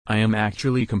I am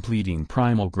actually completing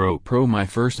Primal Grow Pro, my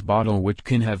first bottle, which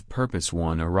can have purpose,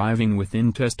 one arriving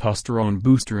within testosterone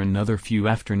booster another few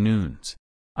afternoons.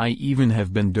 I even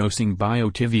have been dosing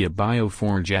Biotivia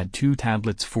Bioforge at 2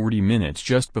 tablets 40 minutes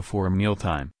just before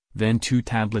mealtime, then 2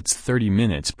 tablets 30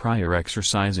 minutes prior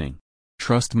exercising.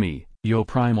 Trust me, your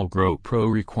Primal Grow Pro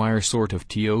require sort of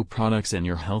TO products and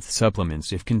your health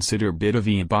supplements if consider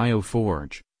Biotivia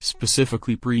Bioforge,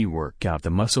 specifically pre-workout. The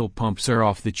muscle pumps are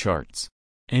off the charts.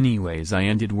 Anyways, I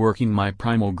ended working my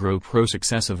Primal Grow Pro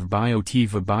successive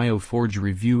Biotiva Bioforge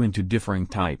review into differing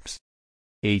types.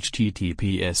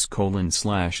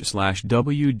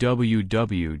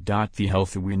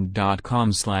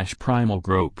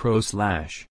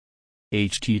 https://www.thehealthwind.com/primalgrowpro/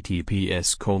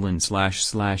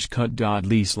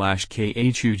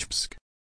 https://cut.ly/khujpsk